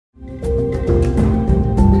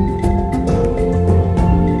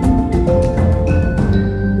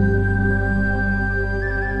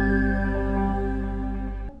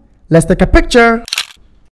Let's take a picture.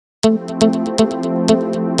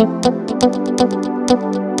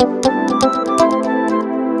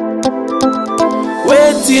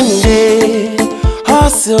 Waiting day,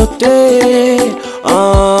 hustle day,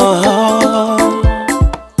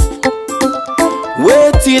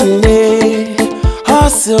 waiting day,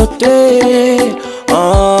 hustle day,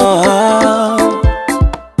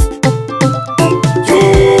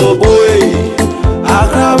 Showboy,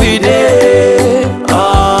 how we day,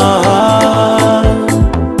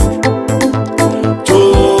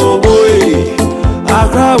 Showboy,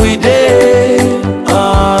 how we day,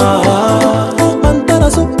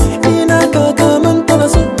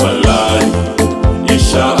 Wallahi,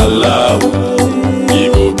 inshallah, it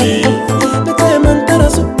will be.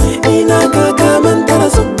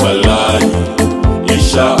 Wallahi,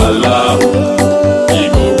 inshallah, it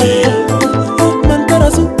will be.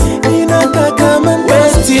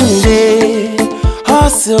 Waiting day,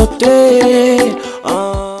 hustle day.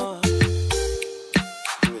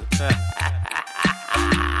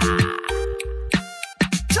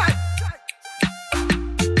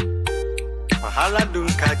 Wahala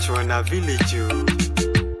don't catch you on a village, you.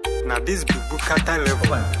 Now this bukata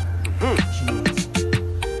level.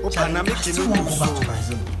 Opana making me go back to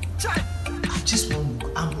Brazil. I just want to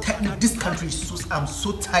go. This country is I'm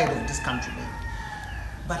so tired of this country, man.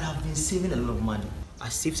 But I've been saving a lot of money. I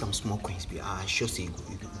saved some small coins, but I sure say you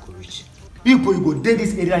go rich. You go dey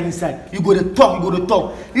this area inside. You go to talk.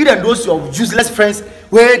 You then those your useless friends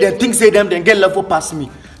where they think say them then get level past me.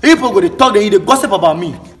 People go to talk, they gossip about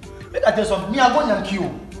me. Make I tell you something. Me I go and kill.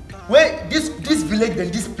 Where this village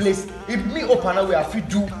and this place, if me Opana where I fit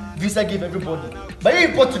do visa give everybody. But you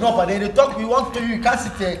put to know and then they talk. We want to you can't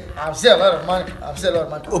sit there. I've said a lot of money.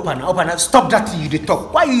 Opana, stop that thing you dey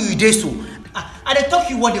talk. Why you dey so? I dey talk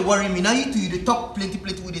you what they worry me. Now you dey talk plenty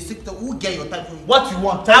with the sector. Who get your time for you? What you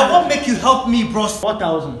want? I won't make you help me, bros.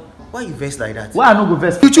 4,000. Why you vex like that? Why I no go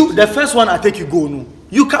vex? The first one I take you go no.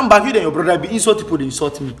 You come back, you then your brother be insult people, they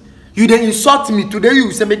insult me. You then insult me. Today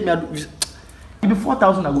you say make me the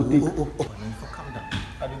 4,000 I go take. Calm down.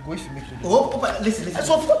 I will go if you make it. Listen. I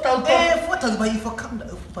saw 4,000. 4,000, but if you calm down,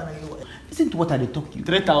 Opana, you know what? Listen to what I dey talk to you.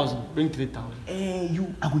 3,000. Bring 3,000.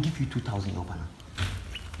 I will give you 2,000, Opana.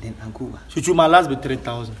 Then I go. Chuchu, my last be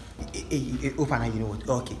 3,000. Opana, you know what?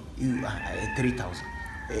 Okay, you 3,000.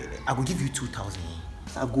 I will give you 2,000.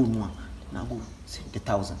 I go no. Now go say the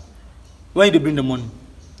 1,000. When you bring the money?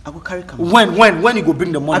 I will carry camera. When you go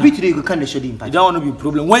bring the money? I be today you can't show the impact. You don't want to be a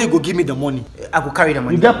problem. When you go give me the money? I will carry the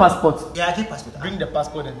money. You get passport? Yeah, I get passport. Bring the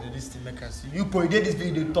passport and this thing make us see. You put this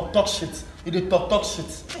video, they talk shit. You talk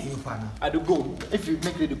shit. Hey, Opana. I do go. If you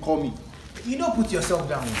make it, they call me. You don't put yourself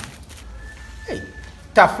down. Hey,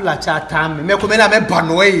 tafla chatam. Me come na me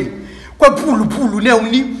banoe. Kwa pulu ne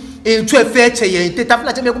uni. E tu e feche ye. Te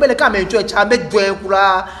tafla cha me come le ka me tu e cha me dwen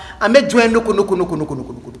kura. A me dwen no.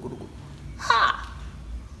 Ha.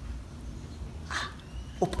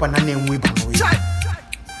 Opana ne nwe banoe.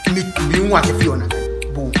 Me nwa ke fi ona.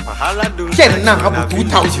 Bo. Wahala don't Ken na habu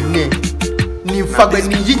 2,000 ne. Ni fagbe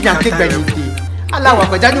ni yigan ke gba ni te. Ala wa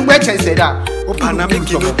gbaja ni gbe chen se da. Opana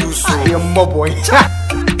making me do so. I am more boy.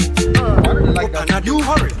 Opana do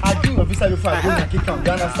hurry. I do my visa before I go and kick out.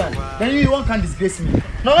 You understand? Then you won't can disgrace me.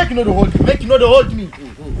 Now make you know the hold me. Make you know the hold me.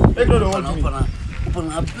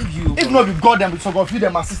 Opana, I beg you. If not be God them, so go feed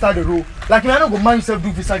them my sister the role. Like me, I don't go mind yourself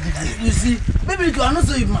do visa give you. You see, maybe you are not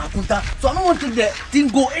so my kunta, so I don't want to the thing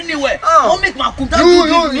go anywhere. Don't make my kunta.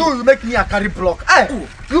 You make me a carry block. Hey,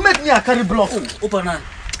 you make me a carry block. Opana,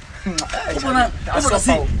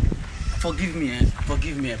 see. Forgive me,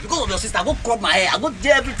 Because of your sister, I go crop my hair, I go do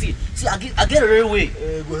everything. See, I get a railway.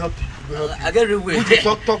 Go help you. I get a railway. Would you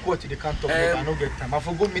talk what you can't talk? I don't get time. I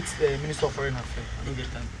forgot meet the Minister of Foreign Affairs. I don't get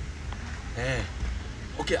time.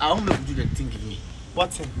 Okay, I won't make you do the thing give me.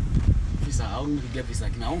 What thing? Visa, I won't make you get visa.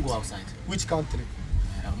 I won't go outside. Which country?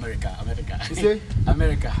 America. You say?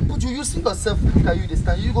 America. Would you see yourself? Look at you this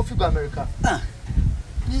time. You go figure America.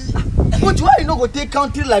 But why you not go take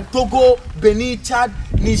country like Togo, Benin, Chad,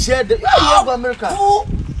 Niger? Why you go America?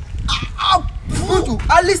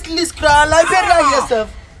 At least cry Liberia yourself.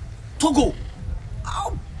 Togo.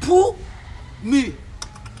 Me.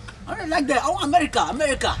 I don't like that. I want America.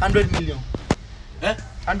 100 million.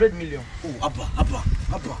 100 million. Oh, Abba.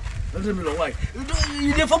 100 million. Why?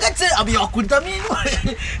 You didn't forget to say I'm your kunta.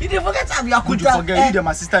 You didn't forget I'm your kunta. You forget you,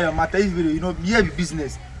 my sister, your matter. You know, here be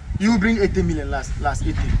business. You bring 80 million last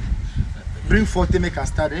 80. Bring 40, make a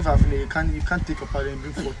start. If I finish, you can't take a part and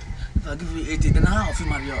bring 40. If I give you 80, then how I feel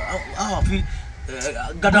marry you? How I feel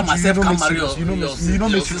gather myself, come marry you? You know,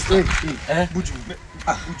 make sense. Hey, Buju.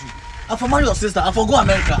 I for marry your sister, I for go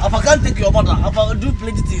America, I for can't take your mother, I for do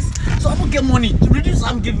plenty things. So I will get money to reduce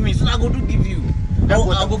I'm give me, so I go do give you.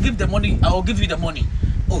 I will give the money, I will give you the money.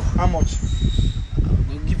 Oh, how much? I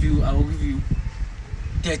will give you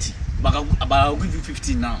 30, but I will give you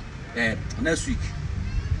 15 now. Next week.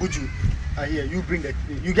 Buju, I hear you bring the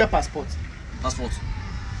you get passport. Passport.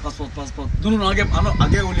 No, I get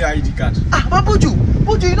only ID card. Ah, but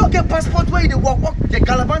Buju, you don't get passport where you walk the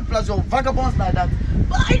Calaban plus your vagabonds like that.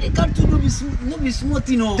 But ID card too no be small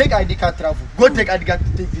thing, no. Take ID card travel. Go take ID card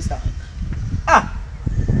to take visa. Ah,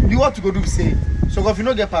 you want to go do say. So if you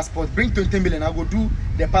don't get passport, bring 20 million. I go do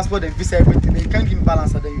the passport and visa everything. Then you can't give me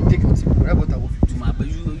balance and then you take it. But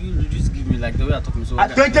you just give me like the way I talking so.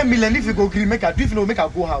 20 million if you go green make a do if you make a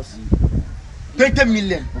go house. 20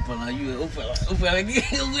 million. Opana, you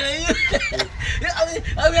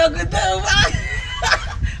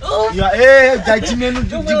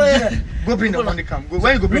go bring the money come. Go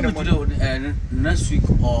when you go bring the money? Next week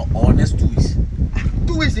or next 2 weeks.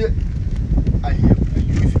 2 weeks. I hear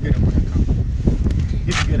you if you get the money come.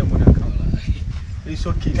 If you get the money come. It's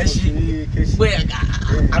okay.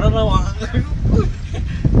 I don't know what.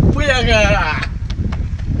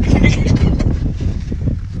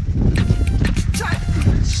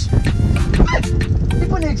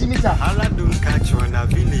 People need Jimmy sir. Hala don't catch you in a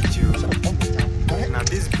village. Now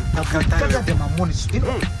this money.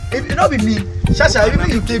 If you not be me, Shasha, even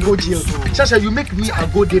you take go jail. Shasha, you make me a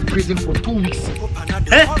go day prison for 2 weeks.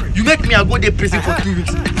 You make me a go day prison for 2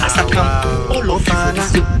 weeks. As I come, all of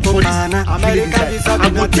you for this I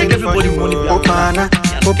go take everybody money. Opana,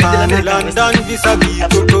 London visa be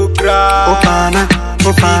to cry.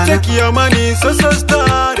 Opana, take your money, so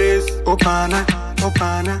stories. Opana.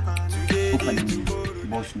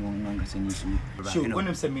 Boss no longer saying Sure, when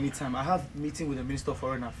I'm saying many times, I have meeting with the Minister of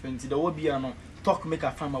Foreign Affairs. There will be a talk, make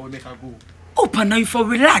a farmer, will make a go. Opana, you for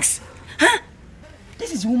relax. Huh?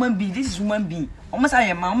 This is human being. Almost I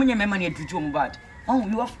am my money to you bad. Oh,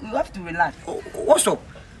 you have to relax. What's up?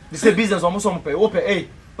 This is business almost open. Hey,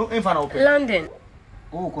 open. London.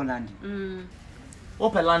 Oh, London.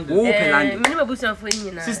 Open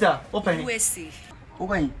London. Sister, open. USA.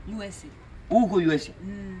 Okay. USA. Who go USA?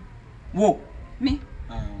 Whoa. Me?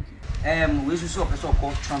 Okay. We should so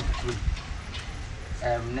called Trump crew.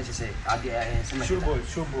 Necessary.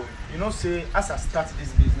 Showboy. You know, say as I start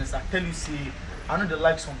this business, I tell you, say I know they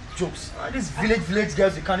like some jokes. These village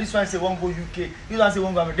girls, you can this one say one go UK, this one say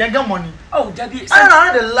one go America. They get money. Oh, Debbie. I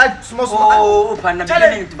know they like small. Oh, Opana,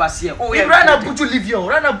 to Basia. Oh, yeah. Right now, put you live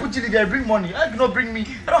here. Bring money. I cannot bring me.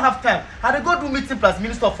 I don't have time. I go do meeting plus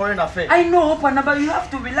Minister of Foreign Affairs. I know, Opana, but you have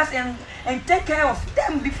to relax and take care of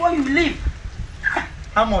them before you leave.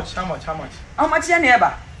 How much? How much you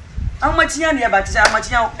never? How much you never? How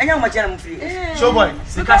much you? And how much you free? Showboy,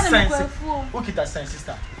 who kita sign,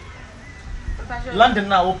 sister? London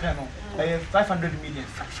now open 500 million.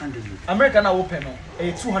 500 million. America now open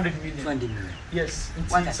 200 million. 200 million. Yes.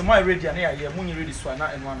 Some more ready and here money ready so na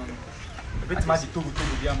and one no. Bit magic to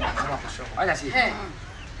dia mo show. What I say?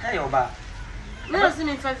 Hey oba. No, it's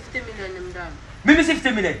in 50 million them down. Maybe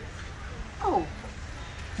 60 million. Oh.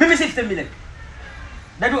 Maybe 60 million.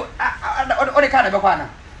 They do what the card be kwa na.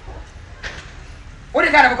 What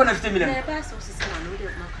the card be kwa 50 million. Yeah, pass us this one. We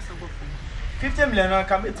don't know cause go for. 50 million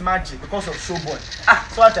can it magic because of Showboy.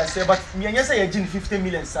 So what I say, but me and you say you 50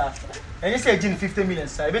 million, sir. And you say you 50 million,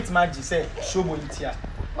 sir. A bit magic, say Showboy in here.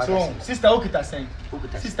 So, sister, who kita saying?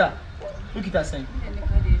 Sister, who kita saying?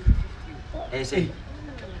 Say.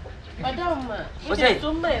 Madam, what's it?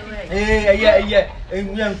 Yeah.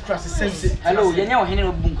 And we are crossing. Hello, you know how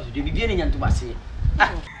to bunko. You be beginning to Basia.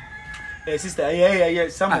 Sister, yeah.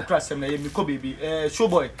 Some cross them. Me ko baby.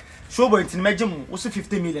 Showboy in Majum also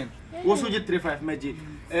 50 million. Also get 35 magic.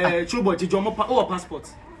 Showboy to your passport.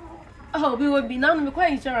 Oh, we will be now. Me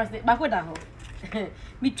quite insurance. Back with that.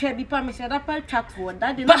 Me try be permission that track for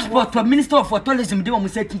that. Passport for Minister of Tourism. They want to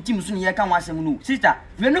say team soon. You can't watch them. No, sister,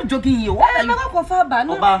 we are not joking here. Why are you go for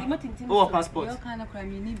no? Passport. You kind of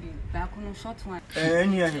crime. You need be back on short one.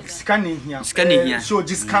 Scanning here. So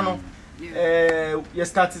just scan. You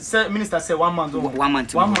started. Minister said 1 month. 1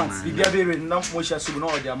 month. 1 month. If you are very no more shall no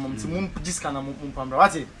order. Mum just scan.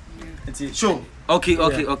 What's it? It's show. Okay.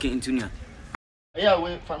 Into here. Yeah,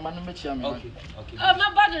 wait for my number. Okay. Oh,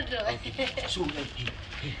 my bad. So,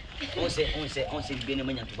 on say, be no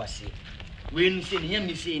money to Basia. When say him,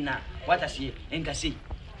 me say now, what I say, and can say.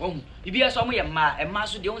 Oh, if you are somewhere, and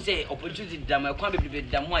Master don't say opportunity that my quantity be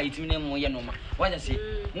the more 18 more yanoma. What I say,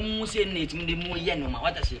 who say need the more yanoma,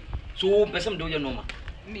 what I say. So, person do your normal.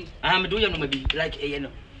 Me, I am doing maybe like a yano.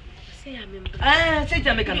 Say, I remember. Say,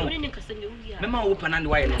 I make a no. Remember, open and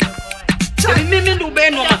wire. Me do be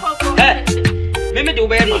no. Eh. Me do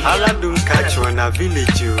be no. Hala don't catch you in a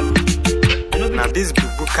village. Now this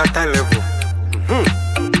Bukata level.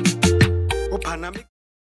 Opana.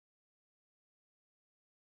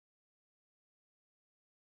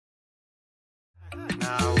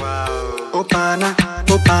 Opana,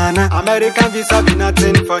 Opana, American visa be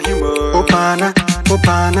nothing for him. Opana,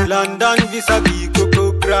 Opana, London visa be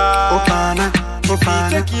Coco Cra. Opana, Opana,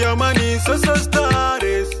 take your money, so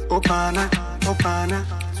stars. Opana, Opana,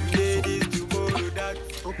 today is tomorrow that.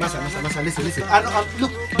 Master, listen.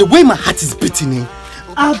 Look, the way my heart is beating,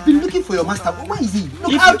 I've been looking for your master, but where is he?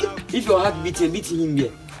 Look, if your heart beating him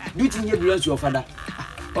here, do you think he belongs to your father?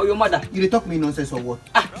 Or your mother? You talk me nonsense or what?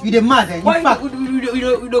 You the mad, in fact.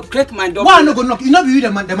 You don't crack my door. Why no go knock? You know you the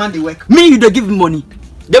man they work. Me, you don't give me money.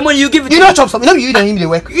 The money you give it. You don't chop something. You know you the him they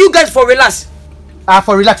work. You guys for relax.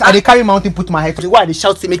 For relax. I they carry mountain put my head. Why they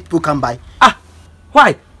shout to make people come by?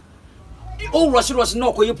 Why? Oh, Ross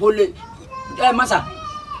no ko you pole. Masa.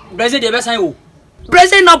 Brazil the best you.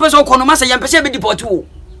 Brazil now person kono masa yam person be deport you.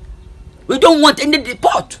 We don't want any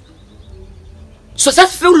deport.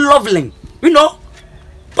 Successful loving. You know?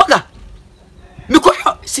 Poga. Me ko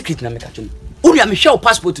secret na me catch you. Uria me show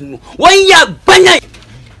passport no. 1 year banya.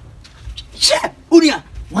 Che, Uria.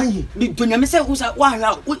 1 year. Me donya me say who say wa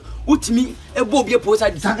utimi ebo bie post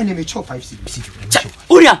adi. San enemy chop 5 cities.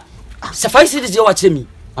 Uria. Say 5 cities you watch me.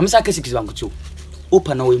 I'm say 6 bank to.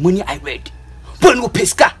 Opana we money I read. Bon no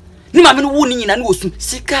pesca. Ni ma me no wo ni nyina na wo su.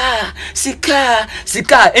 Sika.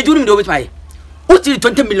 E do ni me do my. What is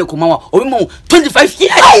 20 million komawa? Or we 25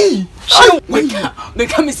 years. Me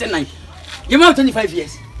come say 9. You have 25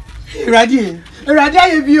 years. Radia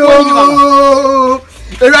ebio.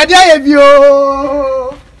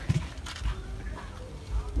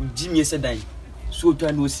 Jimmy said dying. So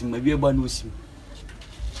to no sim, we eba no sim.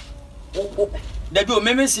 Oh. That do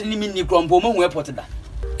me see me ni krompo mo airport da.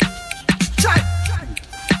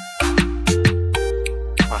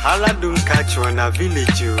 Wahala don't catch you in a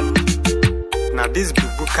village. Now this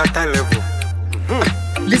Bukata level.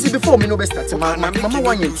 Listen, before me no best start. Mama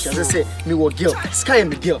 1 year she say me was girl. Sky and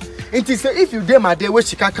me girl. It is say if you dare my day where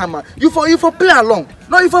she can come, you for play along.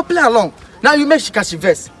 No, you for play along. Now you make she catch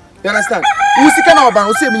verse. You understand? We see can our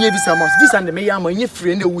ban say me visa amount. Visa and me am you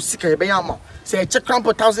free and we see can be amount. Say check cramp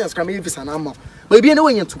 1,000 can me visa amount. But be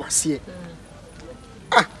anyway to was here.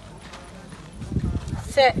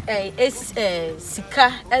 Say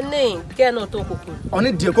sika ene get no to kokun.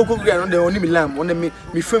 Oni de kokun get no de oni me lam, oni me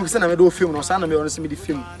film say na me do film no say na me oni say me di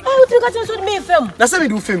film. Oh, you got to me film. Na say me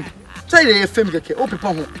do film. Say dey film keke o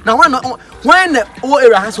people ho. Na when o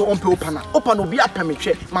area has o pe Opana obi apem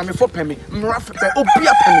hwe, ma me for pem, mra fe obi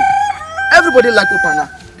apem. Everybody like Opana.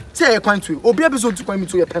 Say e kwan to obi abeso tu kwan mi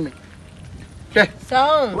to ye pem. Okay.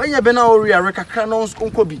 So, when you be na o area rekakra no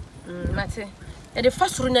nko bi. Mate. E the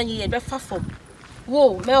first run ye be fa form.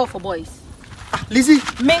 Whoa, male for boys. Lizzie,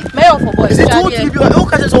 male for boys. Is it told to be your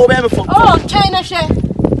catches over here before? Oh, China share.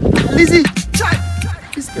 Lizzie,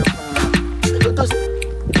 this girl.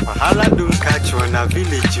 Wahala don't catch you in a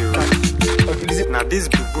village. Now this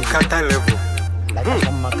Bukata level.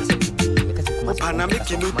 Opana make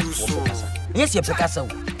you no do so. Yes, you Picasso.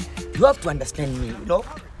 You have to understand me, you know.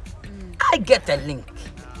 I get a link.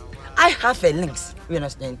 I have a links. You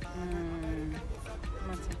understand?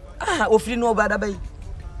 Ofri no bad bay.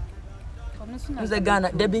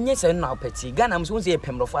 Ghana, there be yes and now petty. Ghana must say a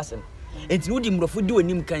pembrofo asem. It's no dim of do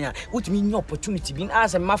nim kanya, which mean no opportunity being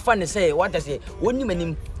asked and my fan say what I say, one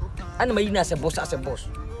name and my as a boss as a boss.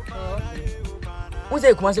 Who's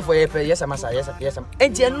a command for a yes, yes,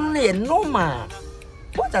 and generally no man.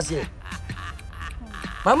 What I say?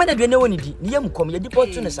 My mother do know any yam come your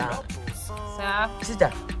deport to the sir.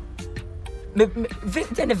 Sister.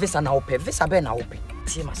 Victor visa na open, visa be na open.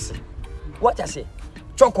 What I say?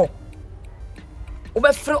 Choco.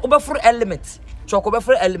 Over element. Choco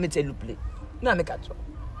over element and play. Na make at.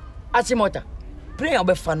 Achimota. Play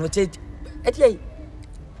over fan with it. Etiye.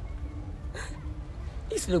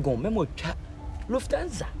 Is the go memo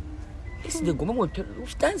Lufthansa. Is the go memo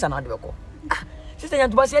Lufthansa na dweko. Sister yan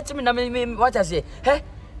to ba say me na me what I say? He?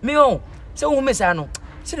 Me on. Say who me say no.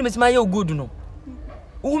 Say me my you good no.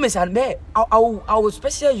 Who me say me I will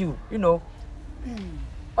special you know.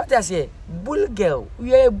 What I say? Bull girl.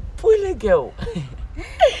 We are a bull girl.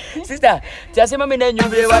 Sister, just say, "Mama, you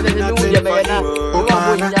be what you do with your man."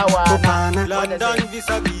 London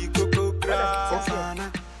visa be Coco Cra.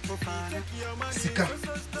 Sika,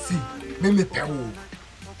 see, me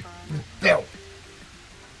peo.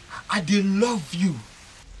 I dey love you.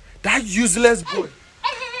 That useless boy.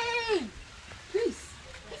 Hey. Please,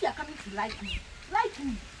 if you are coming to like me.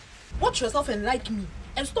 Watch yourself and like me.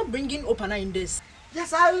 and stop bringing Opana in this.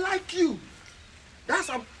 Yes, I like you. That's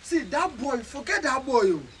see that boy. Forget that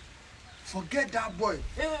boy. Forget that boy.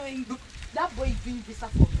 Wait. That boy is doing visa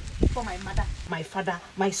for my mother, my father,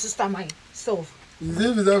 my sister, myself. Is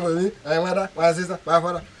it visa for me? My mother, my sister, my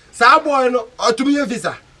father. That boy no. To me a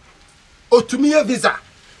visa. To me a visa.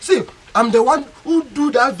 See, I'm the one who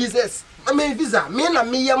do that visas. I mean visa. Me na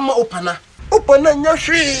me yama Opana. Opana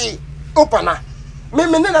nyashi. Opana. Me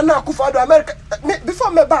na kufa do America.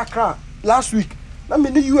 Before me back last week. Na me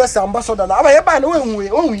the US ambassador na. Aba ye ba na we.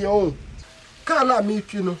 Ka na me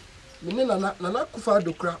twi no. Me na kufa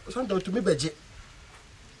do kra. Sometimes to me beje.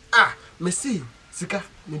 Me see sika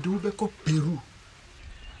me do be ko Peru.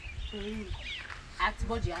 At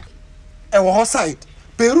Bodia. Our side.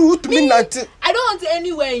 Peru to me not. I don't want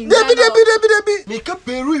anywhere in Debi. Me ka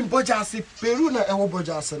Peru in Bojase. Peru na ewo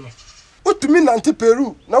Bojase no. To me nanti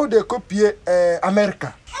Peru. Now they copy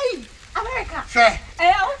America. Hey, America. Fair.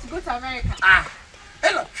 Hey, I want to go to America.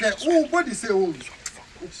 Hello, fair. Oh, what is say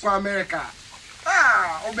for America?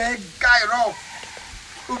 Obey guy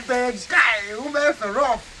rough. Obey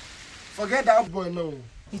rough. Forget that boy no.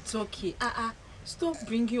 It's okay. Stop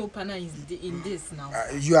bringing Opana in this now.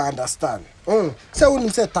 You understand? So when you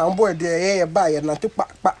say town boy there, buy and not to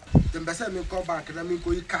pack. Then best me come back and I mean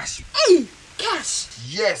go cash. Hey, cash.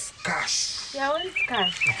 Yes, cash. Yeah, what is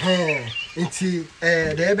cash? Until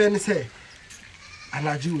the Ben say, and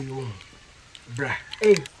I do you, bra.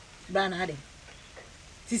 Hey, Bran Hardy.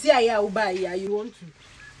 See, I buy you want to.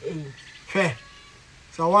 Hey,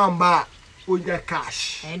 so one bar with your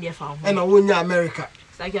cash. And your family. And I win your America.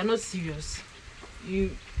 It's like you're not serious.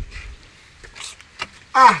 You.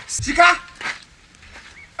 Sika!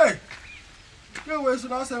 Hey! You wait, so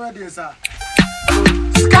now 7 days, sir.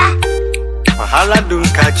 Sika! Wahala don't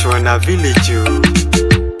catch you on a village, you.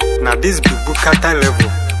 Now this Bukata level.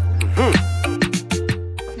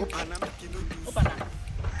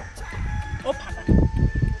 Opana.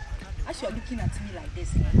 As you're looking at me like this,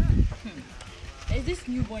 there's this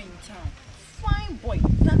new boy in town. Fine boy,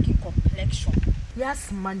 dark in complexion. He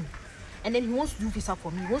has money. And then he wants to do visa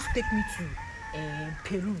for me. He wants to take me to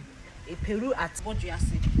Peru. Peru at what do you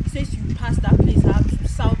say? He says you pass that place out to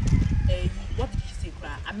South, what did you say,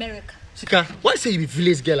 America. Sika, why say you be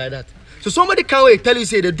village girl like that? So somebody can't wait tell you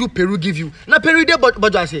say they do Peru give you. Now Peru there,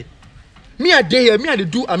 but I say, me a day here, me a they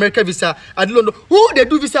do America visa. I don't know who they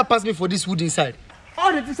do visa pass me for this wood inside.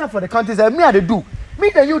 All the visa for the countries, me a they do.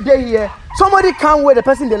 Me and you day here. Somebody can't wait the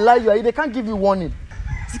person they lie you, they can't give you warning.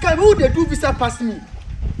 Sika, who they do visa pass me?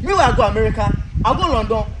 Me I go America, I go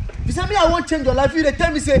London. You say me I want change your life. You they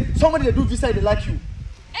tell me say somebody they do visa they like you.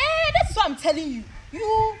 That's what I'm telling you.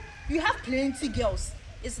 You have plenty girls.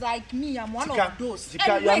 It's like me. I'm one of those.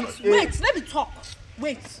 Sika, wait. Let me talk.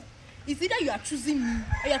 Wait. It's either you are choosing me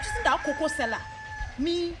or you are choosing that cocoa seller.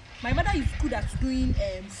 Me, my mother is good at doing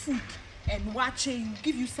food and watching.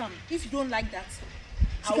 Give you some. If you don't like that,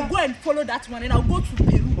 I'll go and follow that one and I'll go to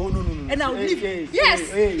Peru. Oh no. And I'll leave.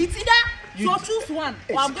 It's either. So choose one,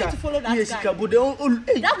 or I'm going to follow that guy. Sika, but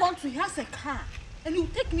that one too, he has a car, and he'll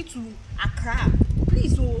take me to Accra.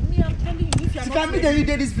 Please, me, I'm telling you, if you're Sika, not me then you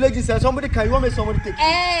did this village inside. Somebody can you want me somebody take you?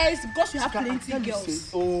 It's because you have plenty girls.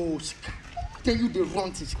 Sika, I tell you the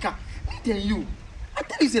wrong thing, Sika. I tell you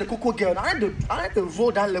say the cocoa girl. I had to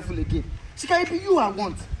roll that level again. Sika, if you I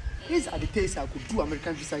want. These are the things I could do.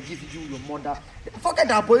 American visa give you your mother. Forget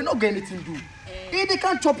that boy, you not get anything to do. If they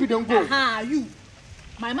can't chop you, then go. You.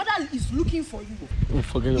 My mother is looking for you.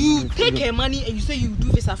 Forget you take her money and you say you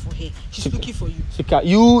do visa for her. She's looking for you. Sika,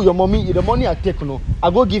 your mommy, the money I take, I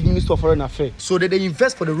go give Minister of Foreign Affairs. So that they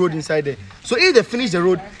invest for the road inside there. So if they finish the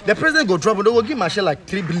road, the president go drop and they will give my share like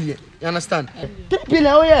 3 billion. You understand? 3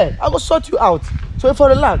 billion, oh yeah. I go sort you out. So for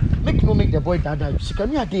the land, make the boy die. Sika,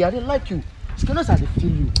 me a day, I didn't like you. Sika, knows how they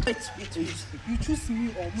feel you. Wait. You choose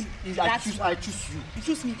me or me? I choose you. You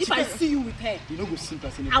choose me. If I see you with her, you know go simple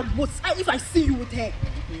as if I see you with her,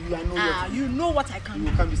 you know what I can do.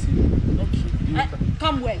 You can't be serious. Okay.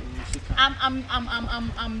 Come well.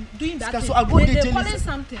 I'm doing that. Sika, thing. so I go They call it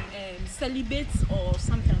something celibate or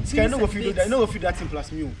something. Sika, I know what you do. I know what you do that thing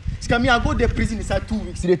plus me. Sika, me I go there prison inside 2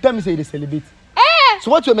 weeks. They tell me say they celibate.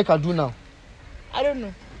 So what you make I do now? I don't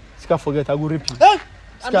know. Sika, forget. I go rape you.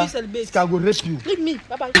 I'm doing celibate. Sika, I go rape you. Leave me.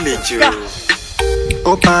 Bye bye.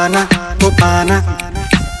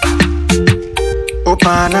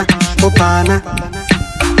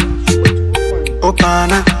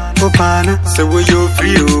 Opana. So we you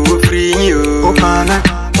free you.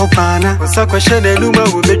 Opana. Wasa question the numa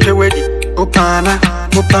we make you ready. Opana.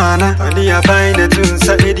 And you find the tune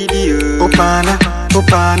sa edidi you. Opana.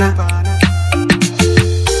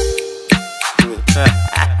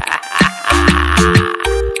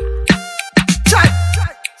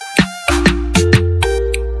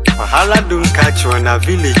 catch you on a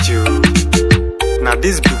village, you. Now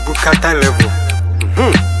this Bukata level.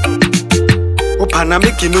 Opana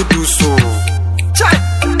make you no do so. Chai.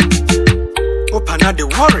 Opana they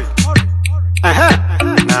worry.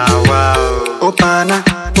 Now wow. Opana,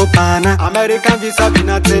 Opana. American visa be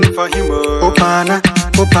nothing for him. Opana,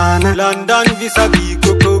 Opana. London visa be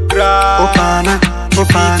coco cra. Opana,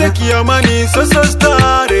 Opana. Take your money, so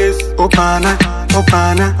stories. Opana,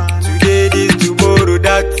 Opana. Today this, tomorrow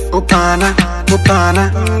that. Opana,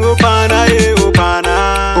 Opana. Opana, eh,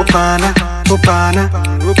 Opana. Opana, Opana.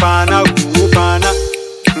 Opana, Opana.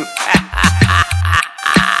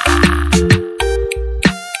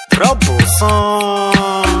 Trouble song.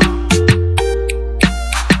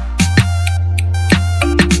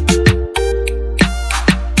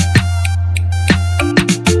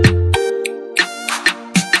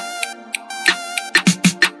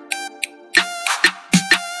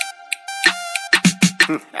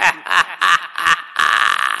 Ha ha ha!